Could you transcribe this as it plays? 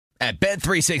At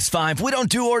Bet365, we don't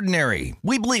do ordinary.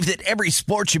 We believe that every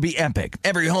sport should be epic.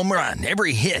 Every home run,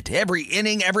 every hit, every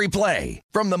inning, every play.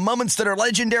 From the moments that are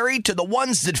legendary to the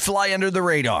ones that fly under the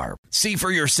radar. See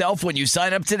for yourself when you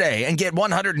sign up today and get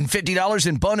 $150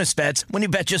 in bonus bets when you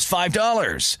bet just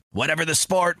 $5. Whatever the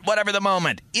sport, whatever the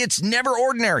moment, it's never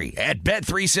ordinary at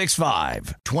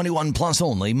Bet365. 21 plus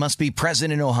only. Must be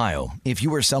present in Ohio. If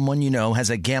you or someone you know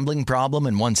has a gambling problem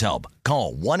and wants help,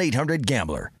 call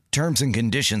 1-800-GAMBLER. Terms and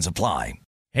conditions apply.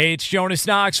 Hey, it's Jonas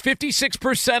Knox.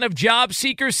 56% of job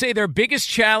seekers say their biggest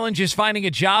challenge is finding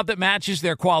a job that matches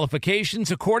their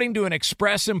qualifications, according to an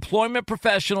Express Employment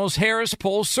Professionals Harris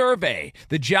Poll survey.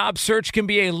 The job search can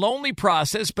be a lonely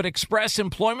process, but Express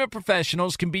Employment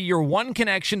Professionals can be your one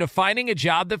connection to finding a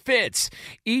job that fits.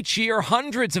 Each year,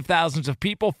 hundreds of thousands of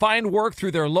people find work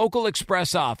through their local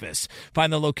Express office.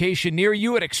 Find the location near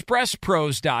you at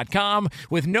expresspros.com.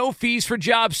 With no fees for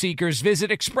job seekers,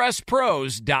 visit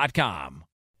expresspros.com.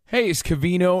 Hey, it's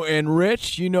Cavino and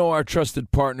Rich. You know our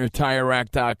trusted partner,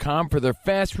 TireRack.com, for their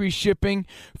fast free shipping,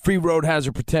 free road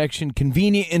hazard protection,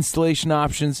 convenient installation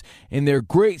options, and their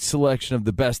great selection of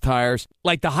the best tires,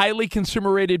 like the highly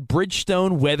consumer-rated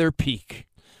Bridgestone Weather Peak.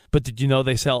 But did you know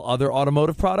they sell other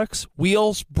automotive products?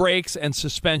 Wheels, brakes, and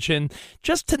suspension,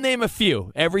 just to name a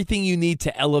few. Everything you need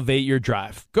to elevate your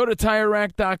drive. Go to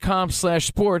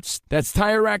TireRack.com/sports. That's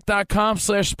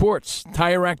TireRack.com/sports.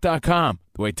 TireRack.com,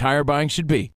 the way tire buying should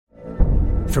be.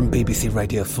 From BBC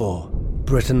Radio 4,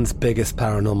 Britain's biggest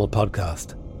paranormal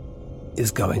podcast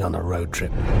is going on a road trip.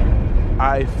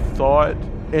 I thought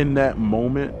in that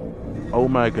moment, oh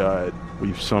my God,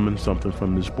 we've summoned something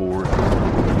from this board.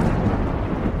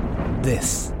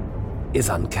 This is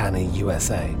Uncanny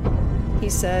USA. He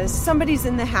says, somebody's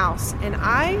in the house, and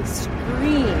I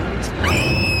screamed.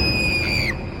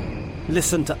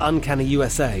 Listen to Uncanny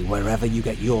USA wherever you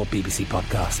get your BBC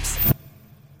podcasts,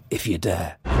 if you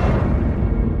dare.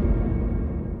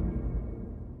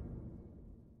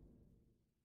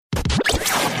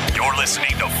 You're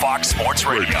listening to Fox Sports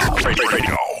Radio.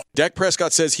 Dak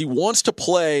Prescott says he wants to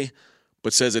play,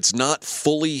 but says it's not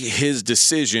fully his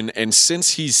decision. And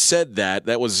since he said that,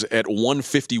 that was at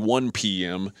 1:51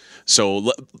 p.m.,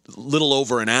 so little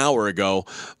over an hour ago,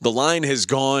 the line has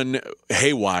gone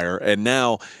haywire, and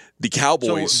now the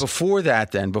Cowboys. So before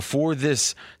that, then, before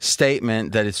this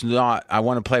statement that it's not, I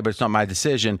want to play, but it's not my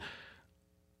decision,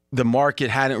 the market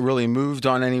hadn't really moved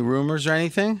on any rumors or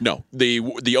anything? No.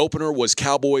 The opener was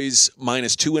Cowboys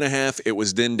 -2.5. It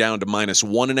was then down to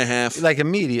 -1.5. Like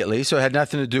immediately, so it had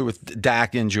nothing to do with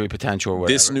Dak injury potential or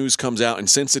whatever. This news comes out, and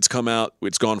since it's come out,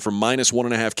 it's gone from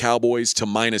 -1.5 Cowboys to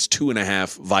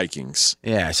 -2.5 Vikings.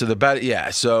 Yeah, so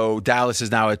so Dallas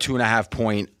is now a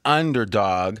 2.5-point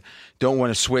underdog. Don't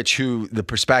want to switch the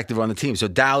perspective on the team. So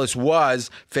Dallas was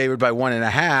favored by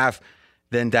 1.5,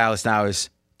 then Dallas now is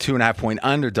 2.5-point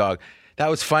underdog. That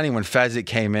was funny when Fezzik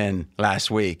came in last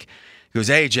week. He goes,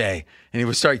 AJ, and he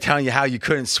was starting telling you how you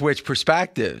couldn't switch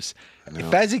perspectives.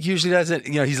 Fezzik usually doesn't,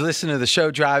 he's listening to the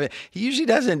show driving. He usually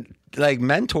doesn't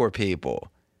mentor people.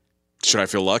 Should I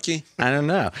feel lucky? I don't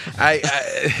know.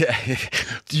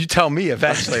 You tell me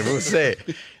eventually. We'll see.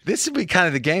 This would be kind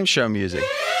of the game show music.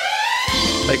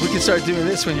 Like we can start doing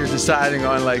this when you're deciding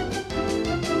on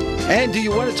and do you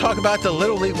want to talk about the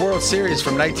Little League World Series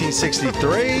from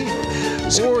 1963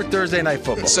 or Thursday Night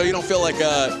Football? So you don't feel like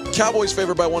Cowboys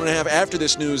favored by 1.5. After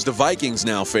this news, the Vikings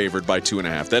now favored by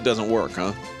 2.5. That doesn't work,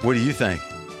 huh? What do you think?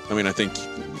 I mean, I think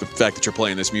the fact that you're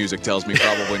playing this music tells me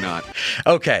probably not.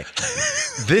 Okay.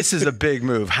 This is a big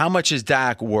move. How much is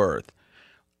Dak worth?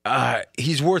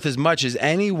 He's worth as much as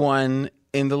anyone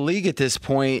in the league at this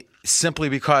point, simply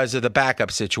because of the backup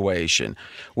situation.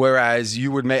 Whereas you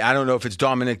would make, I don't know if it's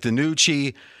Dominic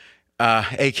DiNucci,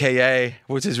 a.k.a.,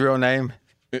 what's his real name?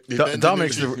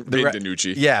 Dominic's Ben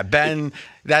DiNucci. Yeah, Ben,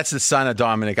 that's the son of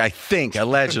Dominic, I think,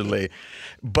 allegedly.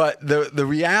 But the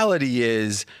reality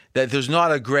is that there's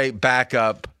not a great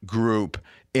backup group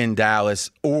in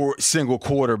Dallas or single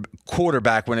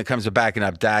quarterback when it comes to backing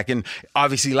up Dak. And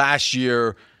obviously last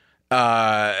year,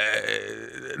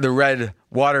 the red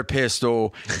water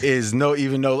pistol is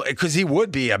because he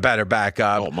would be a better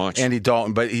backup, Andy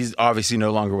Dalton, but he's obviously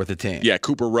no longer with the team. Yeah,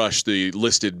 Cooper Rush, the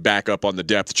listed backup on the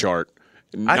depth chart.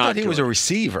 I thought he was a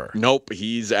receiver. Nope,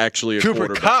 he's actually a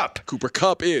quarterback. Kupp. Cooper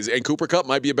Kupp is, and Cooper Kupp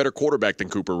might be a better quarterback than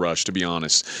Cooper Rush, to be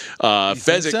honest.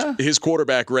 Fezzik, so? His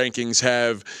quarterback rankings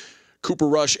have Cooper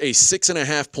Rush a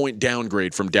 6.5-point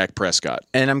downgrade from Dak Prescott.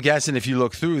 And I'm guessing if you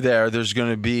look through there's going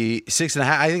to be 6.5.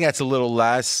 I think that's a little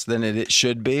less than it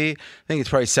should be. I think it's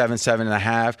probably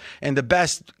 7.5. And the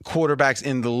best quarterbacks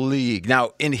in the league.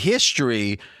 Now, in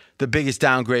history, the biggest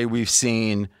downgrade we've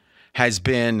seen has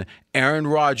been Aaron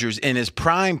Rodgers in his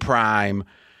prime,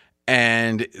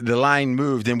 and the line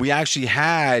moved. And we actually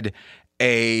had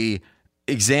a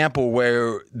example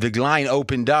where the line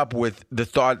opened up with the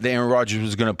thought that Aaron Rodgers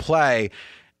was going to play,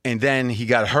 and then he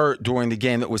got hurt during the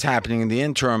game that was happening in the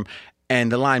interim,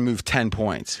 and the line moved 10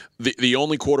 points. The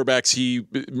only quarterbacks he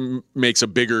makes a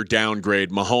bigger downgrade,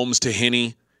 Mahomes to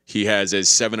Henne, he has as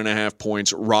 7.5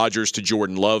 points. Rodgers to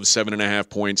Jordan Love, 7.5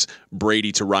 points.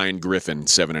 Brady to Ryan Griffin,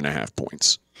 7.5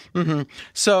 points. Mm-hmm.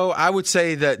 So I would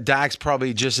say that Dak's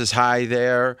probably just as high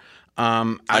there.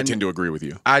 I tend to agree with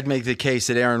you. I'd make the case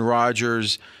that Aaron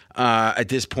Rodgers at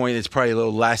this point is probably a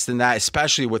little less than that,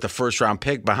 especially with the first-round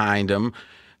pick behind him,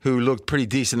 who looked pretty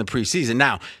decent in the preseason.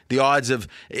 Now, the odds of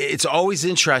 – it's always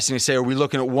interesting to say, are we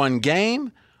looking at one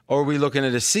game or are we looking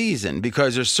at a season?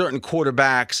 Because there's certain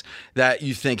quarterbacks that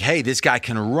you think, hey, this guy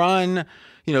can run.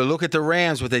 You know, look at the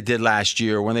Rams, what they did last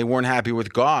year when they weren't happy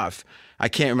with Goff. I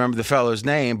can't remember the fellow's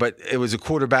name, but it was a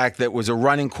quarterback that was a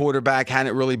running quarterback,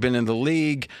 hadn't really been in the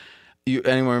league.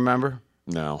 Anyone remember?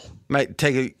 No. Might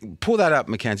pull that up,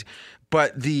 Mackenzie.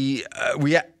 But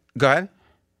go ahead.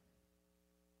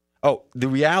 Oh, the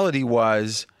reality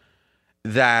was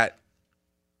that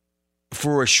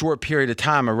for a short period of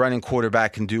time, a running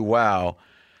quarterback can do well.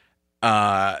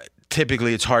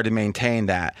 Typically, it's hard to maintain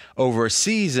that. Over a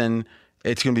season,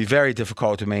 it's going to be very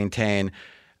difficult to maintain.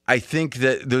 I think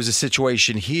that there's a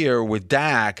situation here with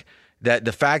Dak that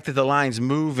the fact that the line's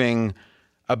moving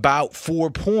about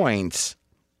 4 points.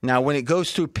 Now, when it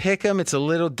goes through Pick'em, it's a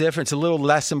little different. It's a little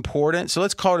less important. So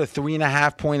let's call it a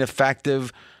 3.5 point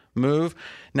effective move.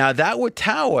 Now, that would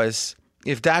tell us,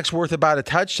 if Dak's worth about a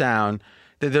touchdown,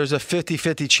 that there's a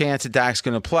 50-50 chance that Dak's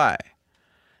going to play.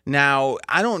 Now,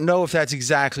 I don't know if that's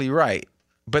exactly right,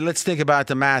 but let's think about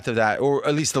the math of that, or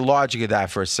at least the logic of that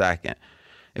for a second.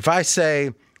 If I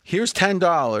say, here's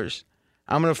 $10,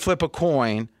 I'm going to flip a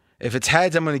coin. If it's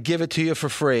heads, I'm going to give it to you for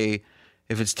free.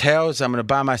 If it's tails, I'm going to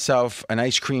buy myself an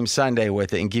ice cream sundae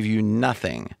with it and give you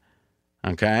nothing.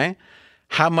 Okay?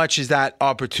 How much is that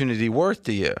opportunity worth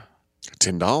to you?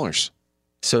 $10.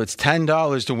 So it's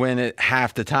 $10 to win it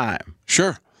half the time.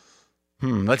 Sure.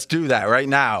 Let's do that right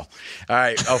now. All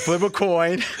right, I'll flip a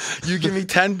coin. You give me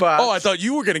 $10. Oh, I thought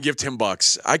you were going to give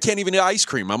 $10. I can't even eat ice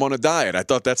cream. I'm on a diet. I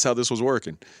thought that's how this was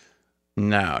working.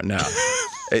 No.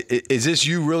 Is this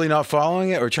you really not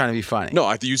following it or trying to be funny?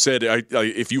 No, you said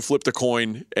if you flipped a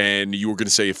coin and you were going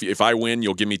to say, if I win,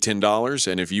 you'll give me $10,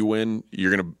 and if you win,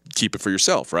 you're going to keep it for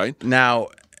yourself, right? Now,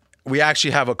 we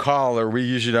actually have a caller. We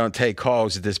usually don't take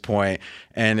calls at this point,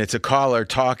 and it's a caller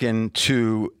talking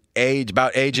to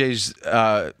about AJ's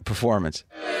performance.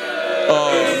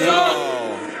 Oh,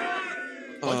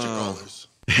 no. Bunch of callers.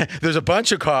 There's a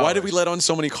bunch of callers. Why did we let on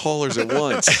so many callers at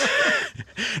once?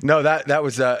 No, that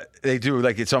was they do,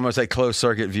 like, it's almost like closed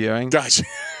circuit viewing. Gotcha.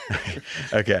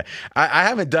 Okay. I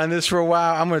haven't done this for a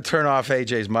while. I'm going to turn off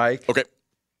AJ's mic. Okay.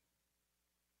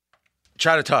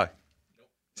 Try to talk.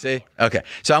 See? Okay.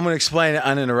 So I'm going to explain it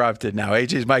uninterrupted now.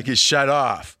 AJ's mic is shut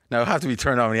off. Now, it'll have to be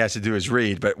turned on when he has to do his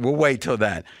read, but we'll wait till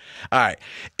then. All right.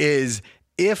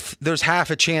 If there's half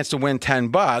a chance to win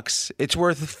 $10, it's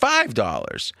worth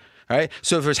 $5. Right?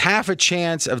 So if there's half a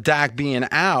chance of Dak being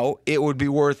out, it would be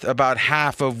worth about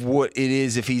half of what it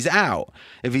is if he's out.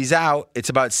 If he's out, it's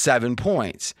about 7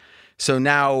 points. So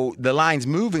now the line's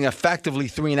moving effectively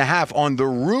 3.5 on the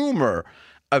rumor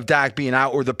of Dak being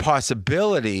out, or the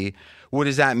possibility. What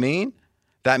does that mean?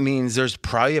 That means there's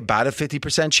probably about a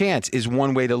 50% chance, is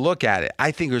one way to look at it.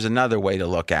 I think there's another way to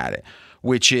look at it,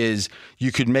 which is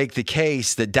you could make the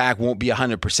case that Dak won't be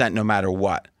 100% no matter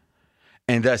what.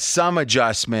 And thus some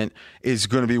adjustment is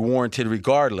going to be warranted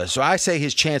regardless. So I say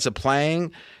his chance of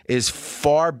playing is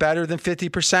far better than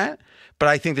 50%, but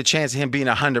I think the chance of him being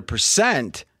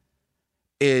 100%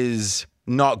 is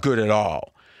not good at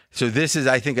all. So this is,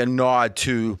 I think, a nod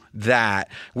to that.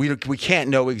 We can't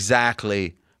know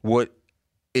exactly what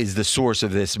is the source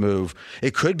of this move.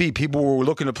 It could be people were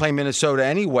looking to play Minnesota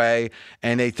anyway,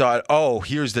 and they thought, oh,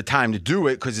 here's the time to do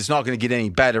it because it's not going to get any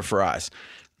better for us.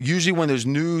 Usually when there's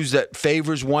news that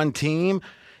favors one team,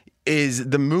 is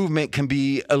the movement can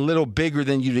be a little bigger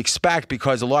than you'd expect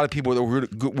because a lot of people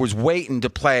that was waiting to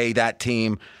play that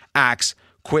team acts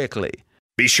quickly.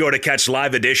 Be sure to catch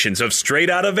live editions of Straight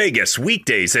Outta Vegas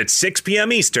weekdays at 6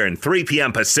 p.m. Eastern, 3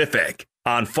 p.m. Pacific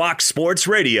on Fox Sports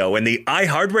Radio and the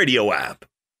iHeartRadio app.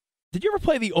 Did you ever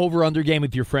play the over-under game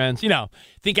with your friends? You know,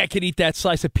 think I could eat that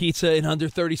slice of pizza in under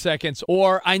 30 seconds?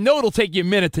 Or I know it'll take you a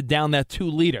minute to down that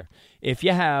 2-liter. If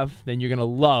you have, then you're going to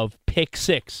love Pick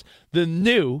 6, the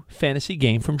new fantasy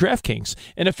game from DraftKings,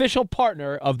 an official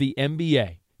partner of the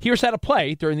NBA. Here's how to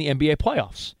play during the NBA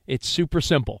playoffs. It's super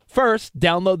simple. First,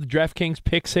 download the DraftKings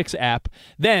Pick 6 app.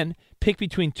 Then, pick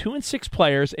between 2 and 6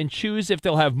 players and choose if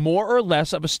they'll have more or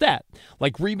less of a stat,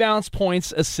 like rebounds,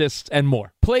 points, assists, and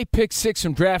more. Play Pick 6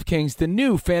 from DraftKings, the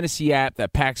new fantasy app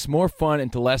that packs more fun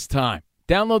into less time.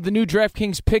 Download the new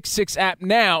DraftKings Pick 6 app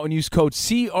now and use code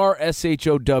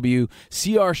CRSHOW,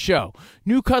 CRSHOW.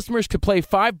 New customers could play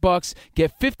 $5,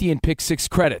 get 50 in Pick 6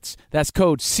 credits. That's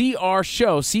code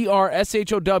CRSHOW,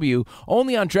 CRSHOW,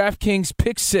 only on DraftKings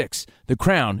Pick 6. The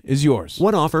crown is yours.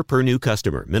 One offer per new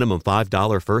customer. Minimum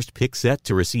 $5 first pick set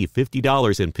to receive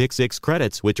 $50 in Pick 6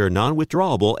 credits, which are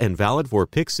non-withdrawable and valid for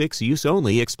Pick 6 use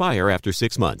only. Expire after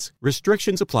 6 months.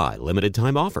 Restrictions apply. Limited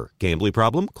time offer. Gambling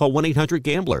problem? Call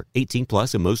 1-800-GAMBLER. 18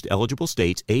 plus in most eligible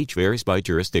states. Age varies by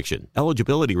jurisdiction.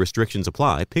 Eligibility restrictions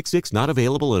apply. Pick 6 not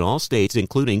available in all states,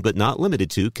 including but not limited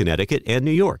to Connecticut and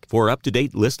New York. For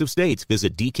up-to-date list of states,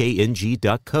 visit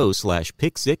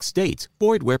dkng.co/pick6states.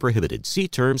 Void where prohibited. See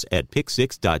terms at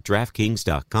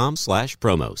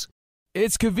pick6.draftkings.com/promos.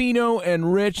 It's Covino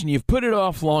and Rich, and you've put it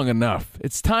off long enough.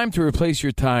 It's time to replace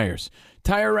your tires.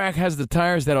 Tire Rack has the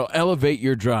tires that'll elevate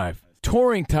your drive.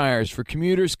 Touring tires for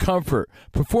commuters' comfort,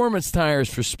 performance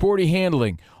tires for sporty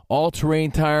handling,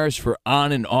 all-terrain tires for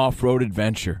on- and off-road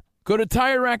adventure. Go to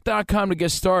TireRack.com to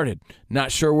get started.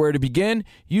 Not sure where to begin?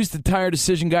 Use the Tire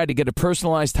Decision Guide to get a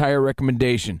personalized tire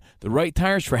recommendation. The right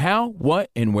tires for how, what,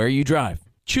 and where you drive.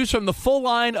 Choose from the full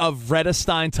line of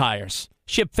Vredestein tires.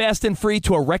 Ship fast and free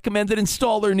to a recommended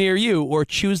installer near you, or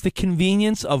choose the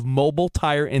convenience of mobile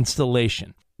tire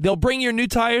installation. They'll bring your new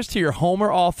tires to your home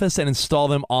or office and install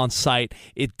them on site.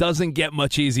 It doesn't get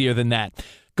much easier than that.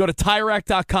 Go to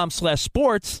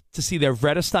TireRack.com/sports to see their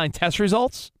Vredestein test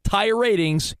results, tire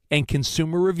ratings, and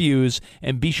consumer reviews,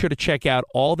 and be sure to check out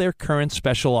all their current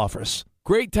special offers.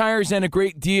 Great tires and a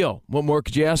great deal. What more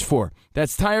could you ask for?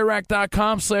 That's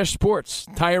TireRack.com/sports.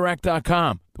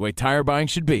 TireRack.com, the way tire buying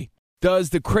should be. Does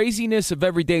the craziness of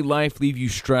everyday life leave you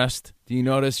stressed? Do you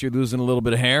notice you're losing a little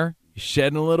bit of hair? You're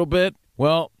shedding a little bit?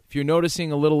 Well, if you're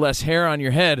noticing a little less hair on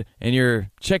your head and you're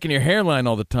checking your hairline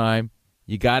all the time,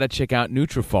 you got to check out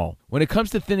Nutrafol. When it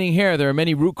comes to thinning hair, there are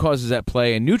many root causes at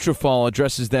play, and Nutrafol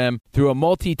addresses them through a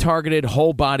multi-targeted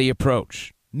whole-body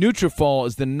approach. Nutrafol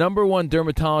is the #1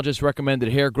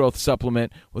 dermatologist-recommended hair growth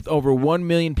supplement, with over 1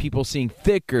 million people seeing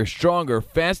thicker, stronger,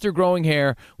 faster-growing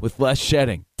hair with less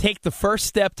shedding. Take the first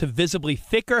step to visibly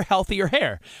thicker, healthier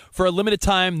hair. For a limited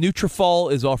time, Nutrafol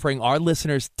is offering our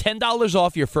listeners $10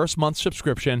 off your first month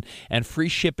subscription and free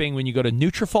shipping when you go to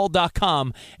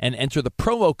Nutrafol.com and enter the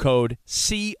promo code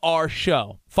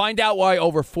CRSHOW. Find out why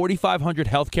over 4,500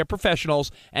 healthcare professionals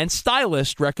and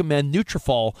stylists recommend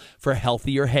Nutrafol for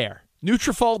healthier hair.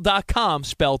 Nutrafol.com,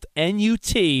 spelled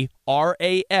Nutrafol.com,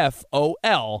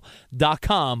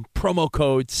 promo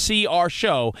code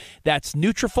CRSHOW. That's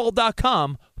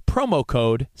Nutrafol.com, promo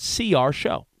code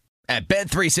CRSHOW. At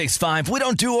Bet365, we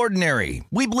don't do ordinary.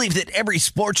 We believe that every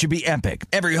sport should be epic.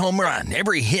 Every home run,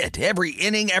 every hit, every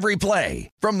inning, every play.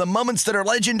 From the moments that are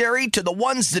legendary to the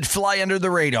ones that fly under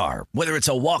the radar. Whether it's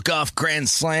a walk-off grand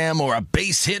slam or a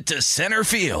base hit to center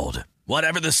field.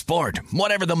 Whatever the sport,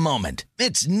 whatever the moment,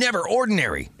 it's never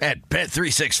ordinary at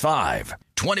Bet365.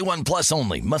 21 plus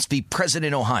only. Must be present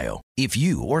in Ohio. If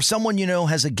you or someone you know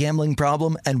has a gambling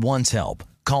problem and wants help,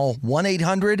 call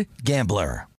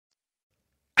 1-800-GAMBLER.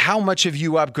 How much have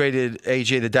you upgraded,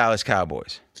 AJ, the Dallas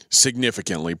Cowboys?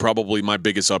 Significantly. Probably my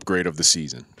biggest upgrade of the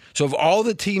season. So of all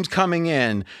the teams coming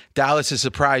in, Dallas has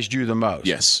surprised you the most.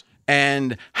 Yes.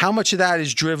 And how much of that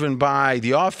is driven by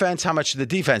the offense? How much of the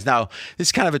defense? Now, this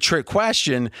is kind of a trick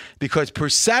question because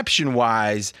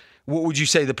perception-wise, what would you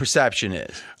say the perception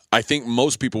is? I think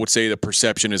most people would say the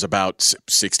perception is about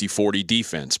 60-40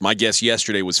 defense. My guess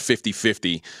yesterday was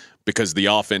 50-50 because the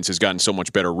offense has gotten so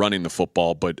much better running the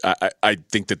football, but I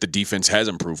think that the defense has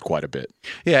improved quite a bit.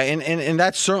 Yeah, and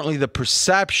that's certainly the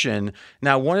perception.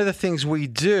 Now, one of the things we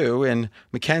do, and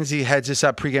Mackenzie heads this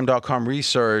up, pregame.com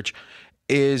research,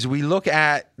 is we look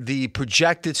at the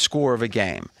projected score of a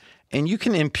game, and you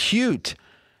can impute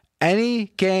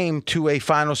any game to a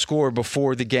final score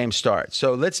before the game starts.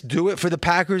 So let's do it for the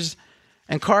Packers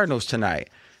and Cardinals tonight.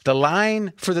 The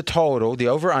line for the total, the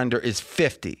over-under, is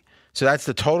 50. So that's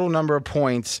the total number of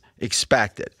points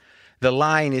expected. The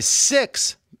line is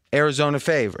 6, Arizona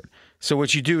favored. So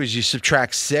what you do is you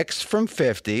subtract 6 from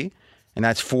 50, and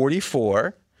that's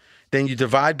 44. Then you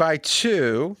divide by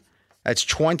 2. That's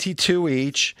 22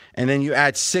 each, and then you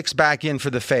add 6 back in for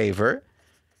the favor.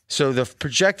 So the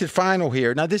projected final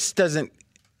here, now this doesn't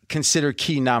consider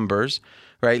key numbers,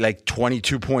 right? Like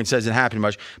 22 points doesn't happen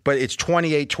much, but it's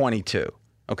 28-22,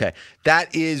 Okay.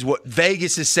 That is what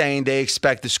Vegas is saying they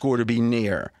expect the score to be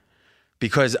near.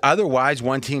 Because otherwise,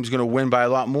 one team's going to win by a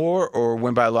lot more or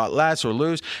win by a lot less or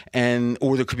lose,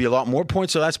 or there could be a lot more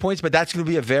points or less points, but that's going to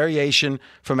be a variation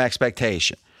from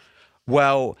expectation.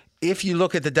 Well, if you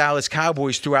look at the Dallas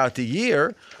Cowboys throughout the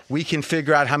year, we can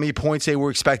figure out how many points they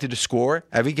were expected to score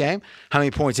every game, how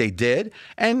many points they did,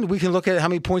 and we can look at how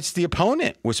many points the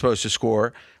opponent was supposed to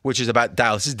score, which is about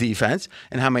Dallas's defense,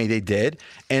 and how many they did.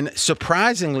 And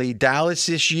surprisingly, Dallas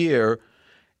this year,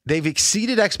 they've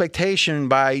exceeded expectation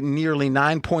by nearly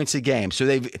 9 points a game.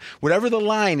 So whatever the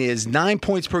line is, 9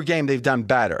 points per game, they've done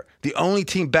better. The only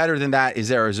team better than that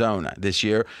is Arizona this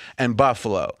year and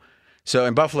Buffalo.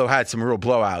 And Buffalo had some real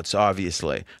blowouts,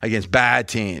 obviously, against bad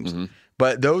teams. Mm-hmm.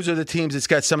 But those are the teams that's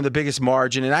got some of the biggest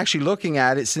margin. And actually looking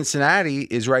at it, Cincinnati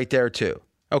is right there too.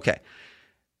 Okay.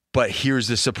 But here's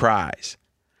the surprise.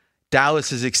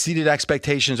 Dallas has exceeded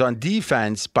expectations on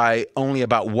defense by only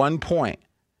about 1 point.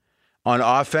 On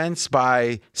offense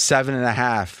by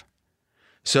 7.5.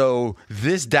 So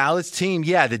this Dallas team,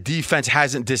 the defense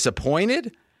hasn't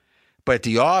disappointed, but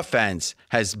the offense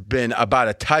has been about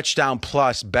a touchdown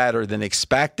plus better than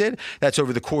expected. That's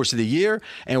over the course of the year.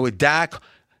 And with Dak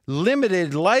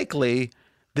limited likely,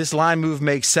 this line move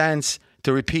makes sense.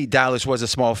 To repeat, Dallas was a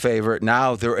small favorite.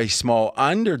 Now they're a small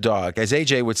underdog. As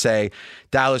AJ would say,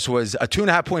 Dallas was a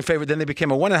 2.5-point favorite. Then they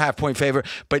became a 1.5-point favorite.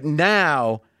 But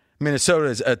now Minnesota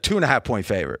is a 2.5-point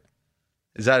favorite.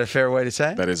 Is that a fair way to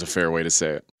say it? That is a fair way to say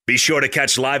it. Be sure to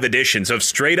catch live editions of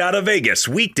Straight Outta Vegas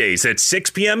weekdays at 6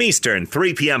 p.m. Eastern,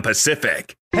 3 p.m.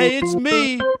 Pacific. Hey, it's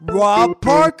me, Rob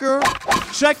Parker.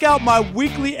 Check out my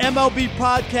weekly MLB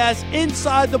podcast,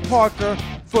 Inside the Parker,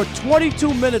 for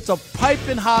 22 minutes of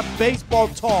piping hot baseball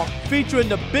talk featuring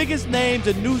the biggest names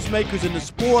and newsmakers in the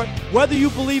sport. Whether you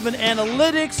believe in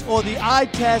analytics or the eye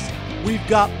test, we've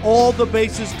got all the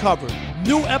bases covered.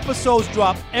 New episodes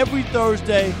drop every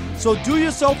Thursday, so do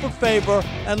yourself a favor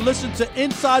and listen to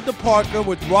Inside the Parker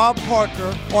with Rob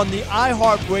Parker on the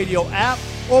iHeartRadio app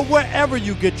or wherever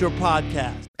you get your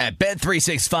podcast. At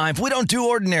Bet365, we don't do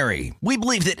ordinary. We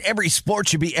believe that every sport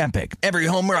should be epic. Every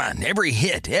home run, every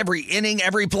hit, every inning,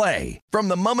 every play. From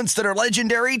the moments that are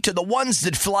legendary to the ones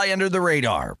that fly under the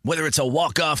radar. Whether it's a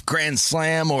walk-off grand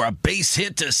slam or a base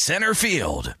hit to center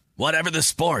field. Whatever the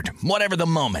sport, whatever the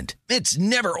moment, it's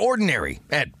never ordinary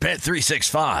at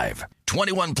Bet365.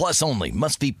 21 plus only.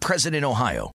 Must be present in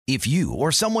Ohio. If you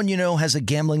or someone you know has a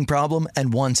gambling problem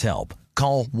and wants help,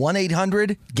 call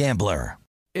 1-800-GAMBLER.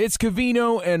 It's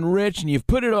Covino and Rich, and you've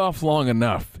put it off long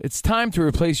enough. It's time to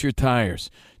replace your tires.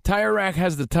 Tire Rack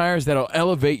has the tires that'll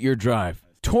elevate your drive.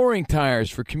 Touring tires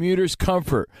for commuters'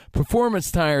 comfort.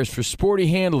 Performance tires for sporty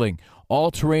handling.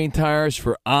 All-terrain tires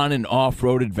for on- and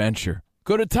off-road adventure.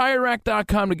 Go to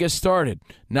TireRack.com to get started.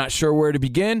 Not sure where to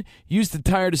begin? Use the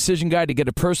Tire Decision Guide to get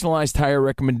a personalized tire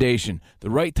recommendation.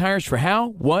 The right tires for how,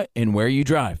 what, and where you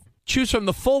drive. Choose from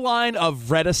the full line of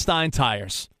Vredestein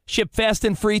tires. Ship fast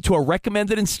and free to a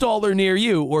recommended installer near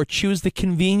you, or choose the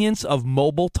convenience of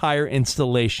mobile tire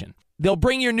installation. They'll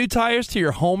bring your new tires to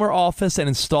your home or office and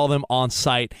install them on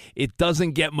site. It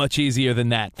doesn't get much easier than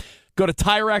that. Go to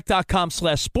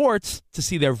TireRack.com/sports to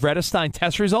see their Vredestein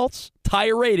test results,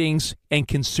 tire ratings, and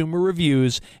consumer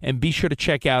reviews, and be sure to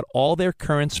check out all their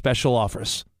current special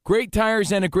offers. Great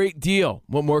tires and a great deal.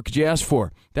 What more could you ask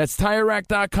for? That's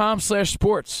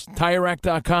TireRack.com/sports.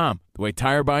 TireRack.com, the way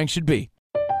tire buying should be.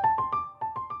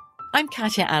 I'm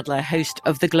Katya Adler, host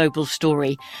of The Global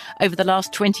Story. Over the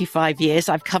last 25 years,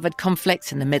 I've covered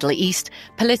conflicts in the Middle East,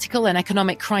 political and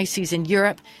economic crises in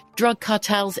Europe, drug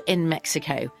cartels in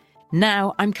Mexico.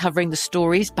 Now I'm covering the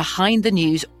stories behind the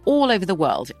news all over the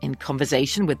world in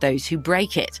conversation with those who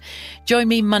break it. Join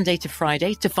me Monday to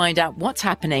Friday to find out what's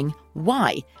happening,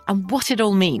 why, and what it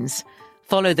all means.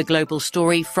 Follow The Global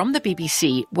Story from the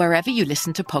BBC wherever you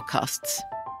listen to podcasts.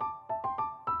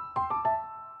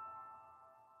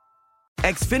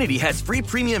 Xfinity has free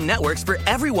premium networks for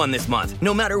everyone this month,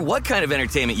 no matter what kind of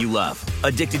entertainment you love.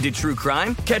 Addicted to true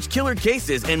crime? Catch killer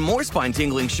cases and more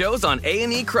spine-tingling shows on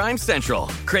A&E Crime Central.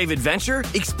 Crave adventure?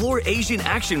 Explore Asian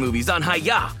action movies on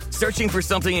Hi-YAH. Searching for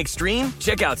something extreme?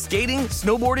 Check out skating,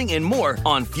 snowboarding, and more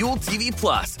on Fuel TV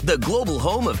Plus, the global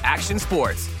home of action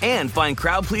sports. And find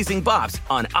crowd-pleasing bops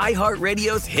on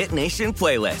iHeartRadio's Hit Nation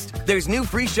playlist. There's new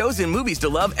free shows and movies to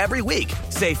love every week.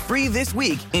 Say free this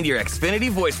week in your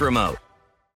Xfinity voice remote.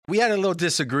 We had a little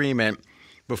disagreement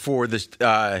before this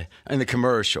in the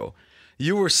commercial.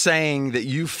 You were saying that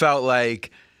you felt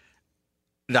like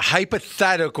the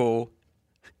hypothetical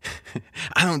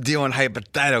I don't deal in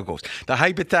hypotheticals. The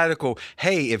hypothetical,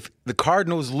 hey, if the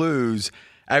Cardinals lose,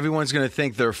 everyone's going to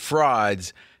think they're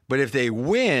frauds. But if they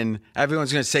win,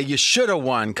 everyone's going to say you should have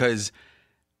won because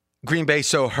Green Bay's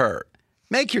so hurt.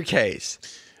 Make your case.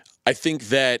 I think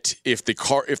that if the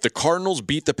Cardinals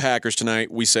beat the Packers tonight,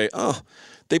 we say, oh,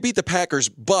 they beat the Packers,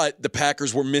 but the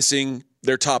Packers were missing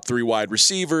their top 3 wide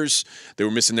receivers. They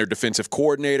were missing their defensive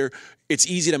coordinator. It's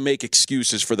easy to make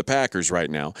excuses for the Packers right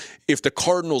now. If the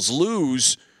Cardinals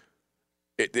lose,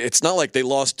 it's not like they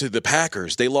lost to the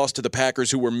Packers. They lost to the Packers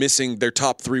who were missing their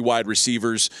top 3 wide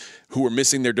receivers, who were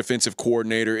missing their defensive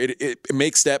coordinator. It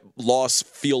makes that loss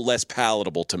feel less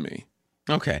palatable to me.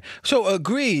 Okay. So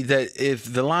agree that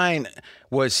if the line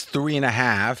was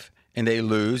 3.5 and they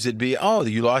lose, it'd be, oh,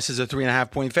 you lost as a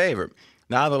 3.5-point favorite.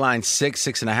 Now the line's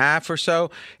 6.5 or so.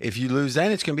 If you lose,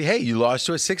 then it's going to be, hey, you lost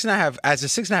to a 6.5 as a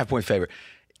 6.5-point favorite.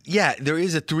 Yeah, there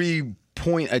is a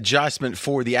 3-point adjustment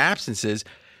for the absences.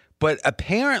 But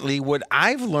apparently what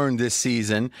I've learned this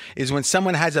season is when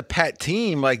someone has a pet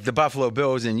team like the Buffalo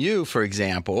Bills and you, for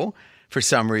example, for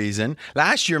some reason.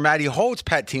 Last year, Matty Holt's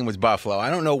pet team was Buffalo. I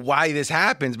don't know why this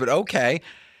happens, but okay.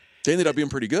 They ended up being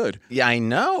pretty good. Yeah, I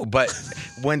know. But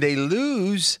when they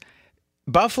lose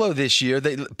Buffalo this year,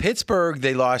 Pittsburgh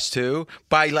they lost to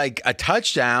by like a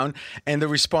touchdown, and the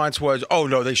response was, oh,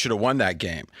 no, they should have won that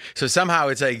game. So somehow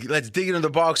it's like, let's dig into the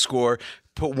box score,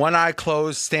 put one eye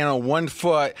closed, stand on one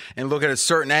foot, and look at a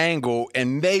certain angle,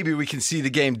 and maybe we can see the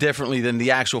game differently than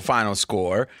the actual final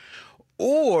score.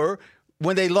 Or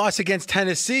when they lost against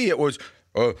Tennessee, it was,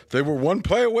 they were one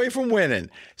play away from winning.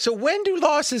 So when do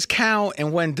losses count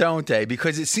and when don't they?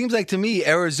 Because it seems like to me,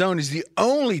 Arizona is the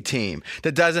only team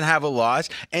that doesn't have a loss.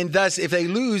 And thus, if they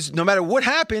lose, no matter what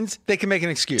happens, they can make an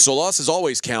excuse. So losses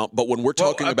always count, but when we're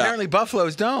talking about... apparently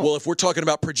Buffalo's don't. Well, if we're talking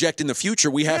about projecting the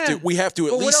future, we have to at least say...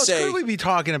 What else could we be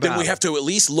talking about? Then we have to at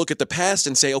least look at the past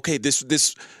and say, okay,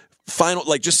 this final...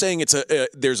 Like just saying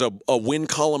there's a win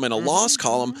column and a loss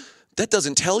column... That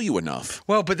doesn't tell you enough.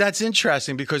 Well, but that's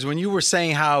interesting because when you were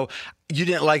saying how you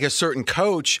didn't like a certain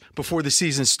coach before the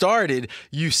season started,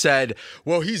 you said,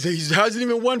 well, he hasn't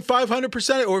even won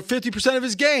 500% or 50% of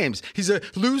his games. He's a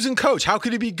losing coach. How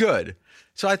could he be good?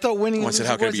 So I thought winning and losing... I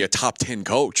said, how could he be a top 10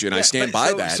 coach? And I stand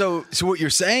by that. So what you're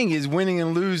saying is winning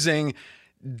and losing...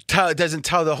 It doesn't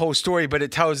tell the whole story, but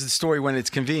it tells the story when it's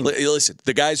convenient. Listen,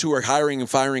 the guys who are hiring and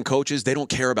firing coaches, they don't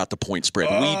care about the point spread.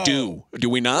 We do. Do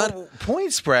we not? Well,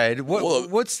 point spread?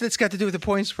 What's that's got to do with the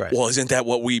point spread? Well, isn't that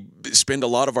what we spend a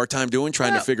lot of our time doing,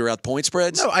 trying to figure out point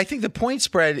spreads? No, I think the point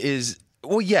spread is,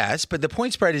 well, yes, but the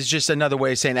point spread is just another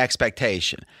way of saying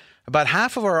expectation. About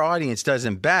half of our audience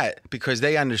doesn't bet because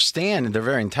they understand, and they're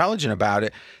very intelligent about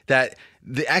it, that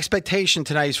the expectation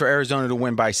tonight is for Arizona to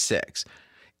win by 6.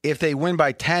 If they win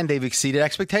by 10, they've exceeded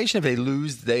expectation. If they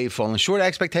lose, they've fallen short of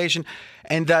expectation.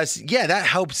 And thus, yeah, that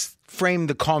helps frame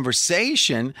the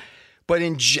conversation. But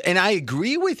and I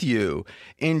agree with you.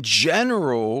 In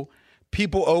general,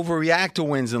 people overreact to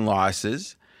wins and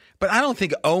losses. But I don't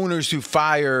think owners who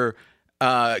fire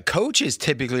coaches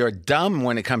typically are dumb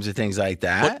when it comes to things like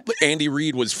that. But Andy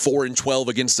Reid was 4-12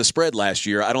 against the spread last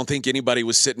year. I don't think anybody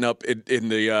was sitting up in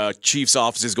the Chiefs'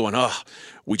 offices going,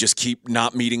 we just keep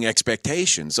not meeting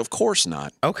expectations. Of course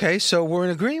not. Okay, so we're in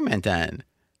agreement then.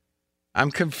 I'm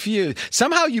confused.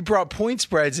 Somehow you brought point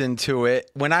spreads into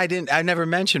it when I never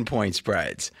mentioned point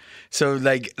spreads. So,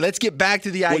 let's get back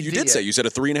to the idea. Well, you did say. You said a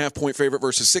 3.5-point favorite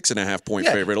versus 6.5-point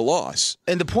favorite, a loss.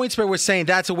 And the point spread was saying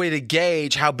that's a way to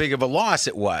gauge how big of a loss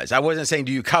it was. I wasn't saying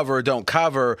do you cover or don't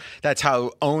cover. That's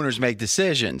how owners make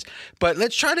decisions. But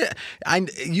let's try to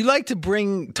you like to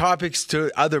bring topics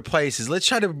to other places. Let's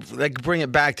try to bring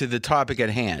it back to the topic at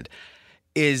hand.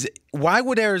 Is why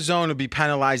would Arizona be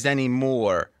penalized any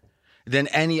more than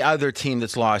any other team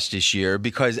that's lost this year?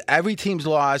 Because every team's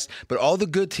lost, but all the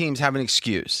good teams have an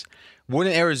excuse.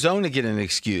 Wouldn't Arizona get an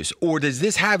excuse? Or does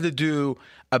this have to do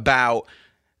about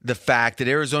the fact that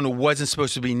Arizona wasn't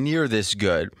supposed to be near this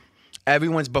good?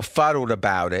 Everyone's befuddled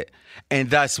about it. And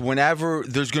thus, whenever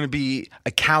there's going to be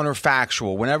a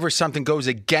counterfactual, whenever something goes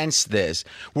against this,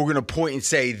 we're going to point and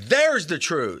say, there's the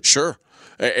truth. Sure.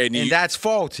 And that's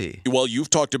faulty. Well,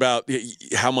 you've talked about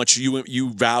how much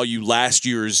you value last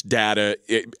year's data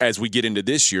as we get into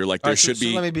this year. Like there should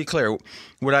be. So let me be clear.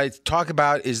 What I talk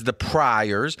about is the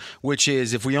priors, which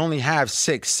is if we only have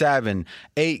 6, 7,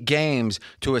 8 games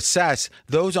to assess,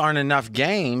 those aren't enough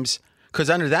games. Because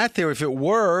under that theory, if it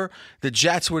were, the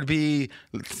Jets would be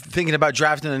thinking about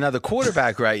drafting another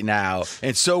quarterback right now.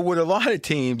 And so would a lot of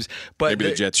teams. But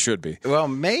maybe the Jets should be. Well,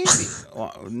 maybe.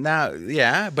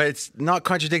 But it's not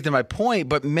contradicting my point.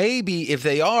 But maybe if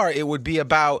they are, it would be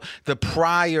about the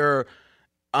prior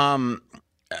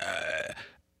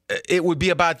it would be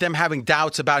about them having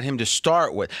doubts about him to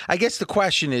start with. I guess the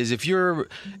question is, if you're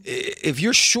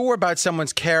sure about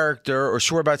someone's character or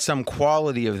sure about some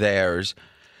quality of theirs,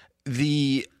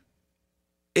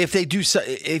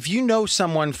 if you know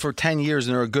someone for 10 years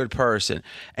and they're a good person,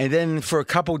 and then for a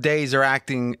couple days they're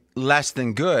acting less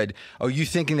than good, are you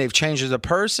thinking they've changed as a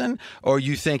person, or are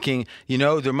you thinking,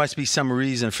 there must be some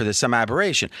reason for this, some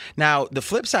aberration? Now, the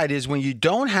flip side is when you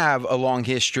don't have a long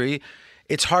history,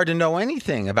 it's hard to know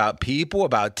anything about people,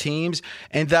 about teams,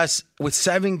 and thus, with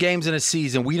 7 games in a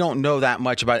season, we don't know that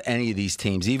much about any of these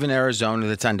teams, even Arizona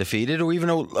that's undefeated, or even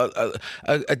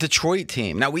a Detroit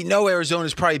team. Now, we know Arizona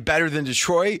is probably better than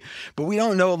Detroit, but we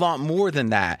don't know a lot more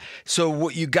than that. So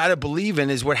what you got to believe in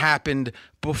is what happened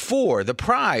before, the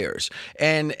priors.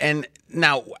 And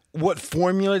now, what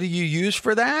formula do you use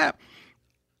for that?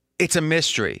 It's a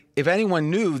mystery. If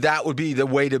anyone knew, that would be the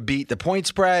way to beat the point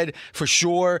spread for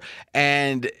sure,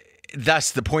 and thus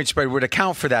the point spread would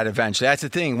account for that eventually. That's the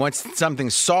thing. Once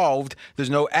something's solved, there's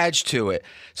no edge to it.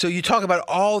 So you talk about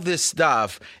all this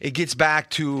stuff, it gets back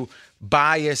to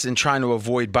bias and trying to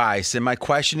avoid bias. And my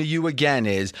question to you again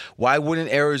is, why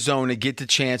wouldn't Arizona get the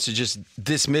chance to just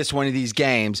dismiss one of these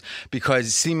games?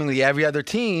 Because seemingly every other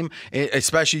team,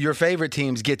 especially your favorite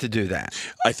teams, get to do that.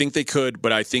 I think they could,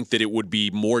 but I think that it would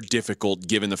be more difficult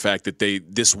given the fact that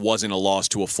this wasn't a loss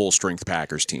to a full-strength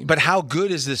Packers team. But how good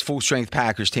is this full-strength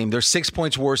Packers team? They're 6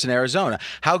 points worse than Arizona.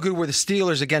 How good were the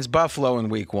Steelers against Buffalo in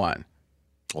Week 1?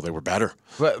 Well, they were better.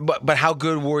 But how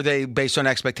good were they based on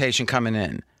expectation coming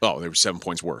in? Oh, they were 7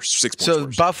 points worse, 6 points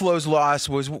worse. So Buffalo's loss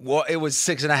was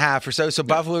 6.5 or so. So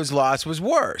Buffalo's loss was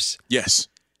worse. Yes.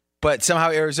 But somehow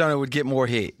Arizona would get more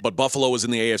heat. But Buffalo was in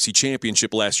the AFC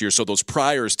Championship last year, so those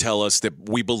priors tell us that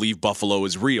we believe Buffalo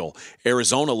is real.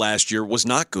 Arizona last year was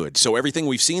not good. So everything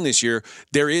we've seen this year,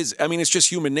 it's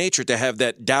just human nature to have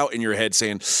that doubt in your head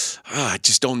saying, I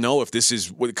just don't know if this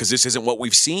is, because this isn't what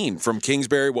we've seen from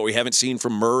Kingsbury, what we haven't seen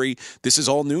from Murray. This is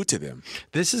all new to them.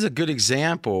 This is a good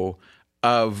example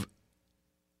of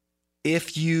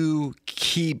if you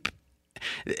keep...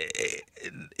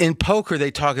 In poker, they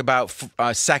talk about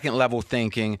second-level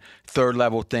thinking,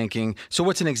 third-level thinking. So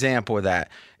what's an example of that?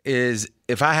 Is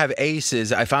if I have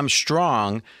aces, if I'm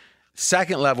strong,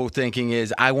 second-level thinking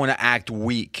is I want to act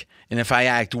weak. And if I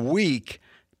act weak,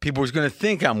 people are going to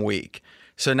think I'm weak.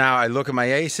 So now I look at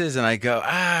my aces and I go,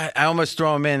 I almost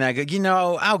throw them in. I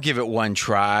go, I'll give it one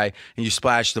try. And you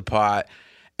splash the pot.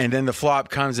 And then the flop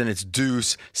comes and it's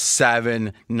deuce,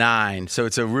 7, 9. So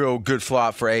it's a real good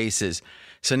flop for aces.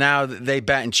 So now they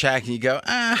bet and check, and you go,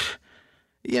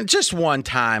 just one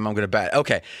time I'm going to bet.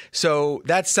 Okay, so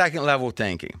that's second level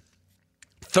thinking.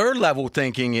 Third level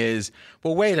thinking is,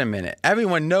 well, wait a minute.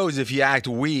 Everyone knows if you act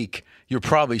weak, you're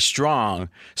probably strong.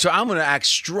 So I'm going to act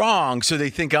strong so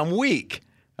they think I'm weak.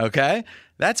 Okay?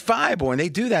 That's viable, and they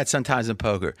do that sometimes in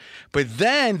poker. But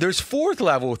then there's fourth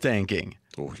level thinking.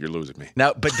 Oh, you're losing me.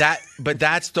 Now, but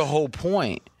that's the whole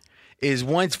point. Is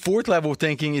once fourth level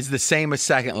thinking is the same as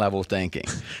second level thinking.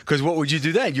 Because what would you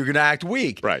do then? You're going to act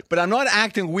weak. Right. But I'm not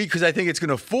acting weak because I think it's going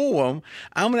to fool them.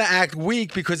 I'm going to act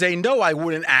weak because they know I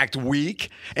wouldn't act weak.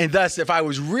 And thus, if I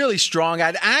was really strong,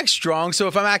 I'd act strong. So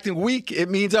if I'm acting weak, it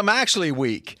means I'm actually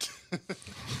weak.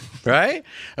 Right?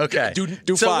 Okay.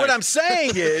 Do so 5. What I'm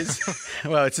saying is,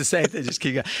 well, it's the same thing. Just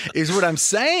keep going. What I'm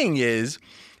saying is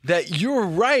that you're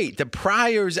right. The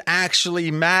priors actually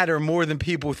matter more than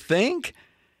people think.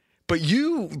 But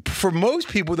for most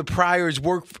people, the priors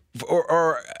work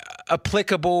or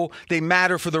applicable. They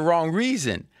matter for the wrong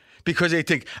reason because they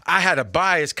think I had a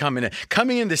bias coming in.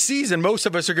 Coming in the season, most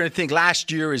of us are going to think last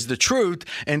year is the truth,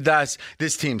 and thus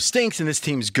this team stinks and this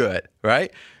team's good,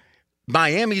 right?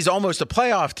 Miami's almost a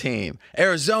playoff team.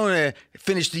 Arizona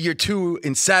finished the year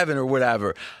 2-7 or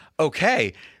whatever.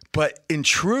 Okay, but in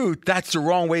truth, that's the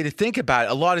wrong way to think about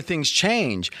it. A lot of things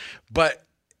change, but.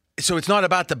 So it's not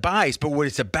about the bias, but what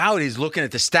it's about is looking at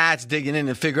the stats, digging in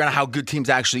and figuring out how good teams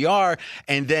actually are,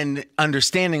 and then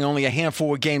understanding only a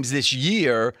handful of games this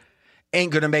year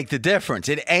ain't going to make the difference.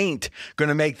 It ain't going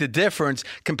to make the difference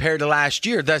compared to last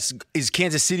year. Thus, is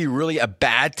Kansas City really a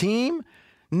bad team?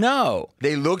 No.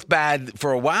 They looked bad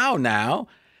for a while now.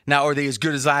 Now, are they as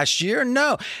good as last year?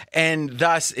 No. And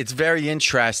thus, it's very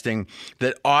interesting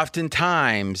that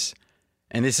oftentimes,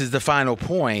 and this is the final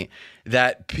point,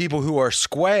 that people who are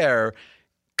square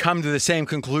come to the same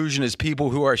conclusion as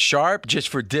people who are sharp just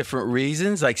for different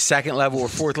reasons, like second level or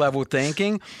fourth level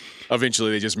thinking. Eventually,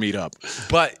 they just meet up.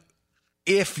 But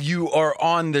if you are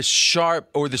on the sharp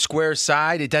or the square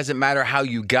side, it doesn't matter how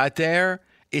you got there.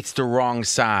 It's the wrong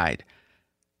side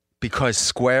because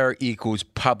square equals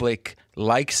public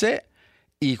likes it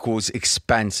equals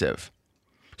expensive.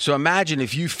 So imagine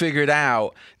if you figured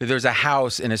out that there's a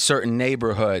house in a certain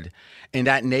neighborhood, and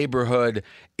that neighborhood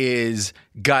is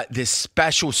got this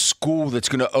special school that's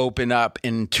going to open up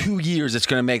in 2 years. It's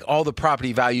going to make all the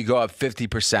property value go up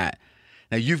 50%.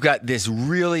 Now you've got this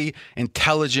really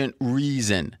intelligent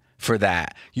reason for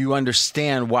that. You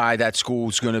understand why that school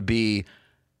is going to be,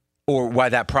 or why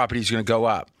that property is going to go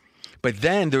up. But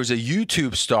then there's a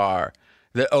YouTube star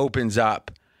that opens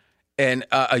up, and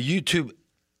a YouTube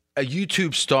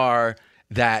star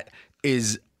that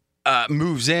is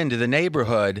moves into the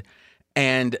neighborhood,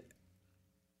 and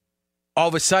all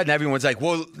of a sudden everyone's like,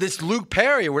 well, this Luke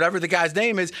Perry or whatever the guy's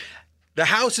name is, the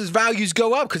house's values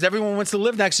go up because everyone wants to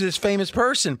live next to this famous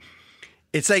person.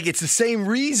 It's like it's the same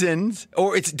reasons,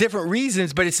 or it's different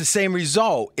reasons, but it's the same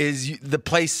result, is the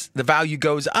value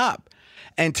goes up.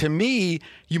 And to me,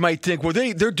 you might think, well,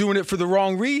 they're doing it for the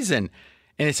wrong reason.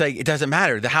 And it's like, it doesn't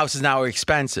matter. The houses now are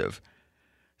expensive.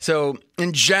 So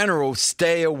in general,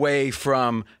 stay away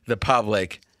from the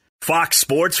public. Fox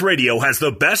Sports Radio has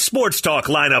the best sports talk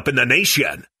lineup in the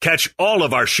nation. Catch all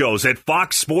of our shows at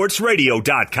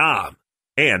foxsportsradio.com.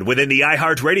 And within the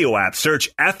iHeartRadio app, search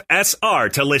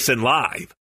FSR to listen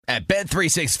live. At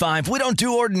Bet365, we don't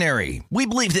do ordinary. We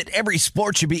believe that every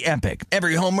sport should be epic.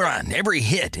 Every home run, every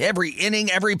hit, every inning,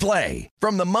 every play.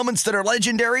 From the moments that are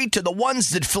legendary to the ones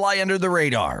that fly under the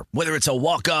radar. Whether it's a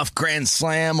walk-off grand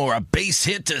slam or a base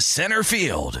hit to center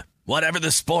field. Whatever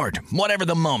the sport, whatever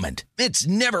the moment, it's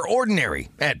never ordinary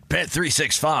at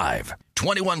Bet365.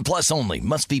 21 plus only.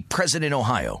 Must be present in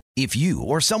Ohio. If you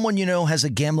or someone you know has a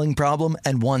gambling problem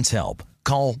and wants help,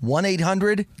 call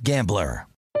 1-800-GAMBLER.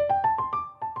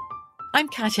 I'm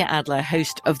Katya Adler,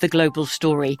 host of The Global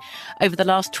Story. Over the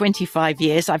last 25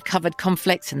 years, I've covered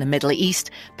conflicts in the Middle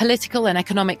East, political and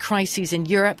economic crises in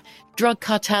Europe, drug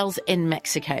cartels in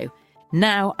Mexico.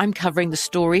 Now I'm covering the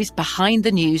stories behind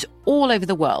the news all over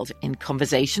the world in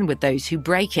conversation with those who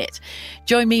break it.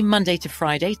 Join me Monday to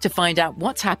Friday to find out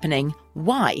what's happening,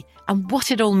 why, and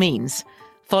what it all means.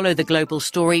 Follow The Global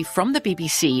Story from the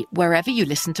BBC wherever you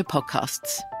listen to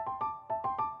podcasts.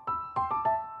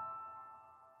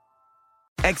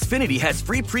 Xfinity has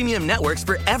free premium networks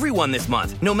for everyone this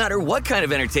month, no matter what kind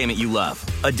of entertainment you love.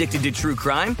 Addicted to true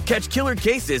crime? Catch killer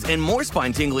cases and more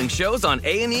spine-tingling shows on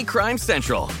A&E Crime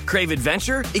Central. Crave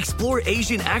adventure? Explore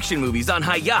Asian action movies on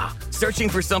Hi-YAH. Searching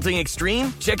for something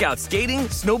extreme? Check out skating,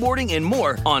 snowboarding, and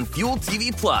more on Fuel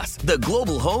TV Plus, the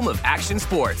global home of action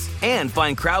sports. And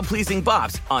find crowd-pleasing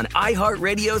bops on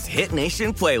iHeartRadio's Hit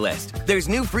Nation playlist. There's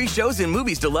new free shows and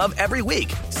movies to love every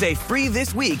week. Say free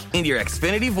this week in your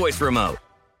Xfinity voice remote.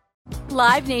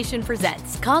 Live Nation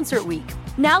presents Concert Week.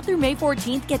 Now through May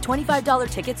 14th, get $25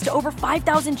 tickets to over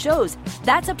 5,000 shows.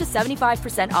 That's up to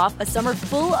 75% off a summer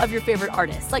full of your favorite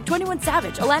artists like 21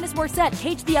 Savage, Alanis Morissette,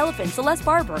 Cage the Elephant, Celeste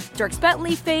Barber, Dierks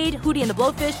Bentley, Fade, Hootie and the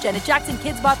Blowfish, Janet Jackson,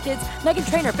 Kidz Bop Kids, Meghan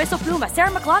Trainor, Peso Pluma,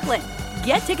 Sarah McLachlan.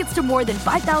 Get tickets to more than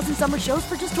 5,000 summer shows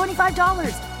for just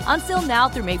 $25. Until now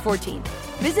through May 14th.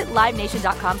 Visit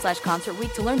LiveNation.com/Concert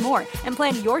Week to learn more and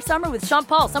plan your summer with Sean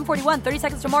Paul, Sum 41, 30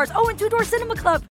 Seconds to Mars, and Two Door Cinema Club.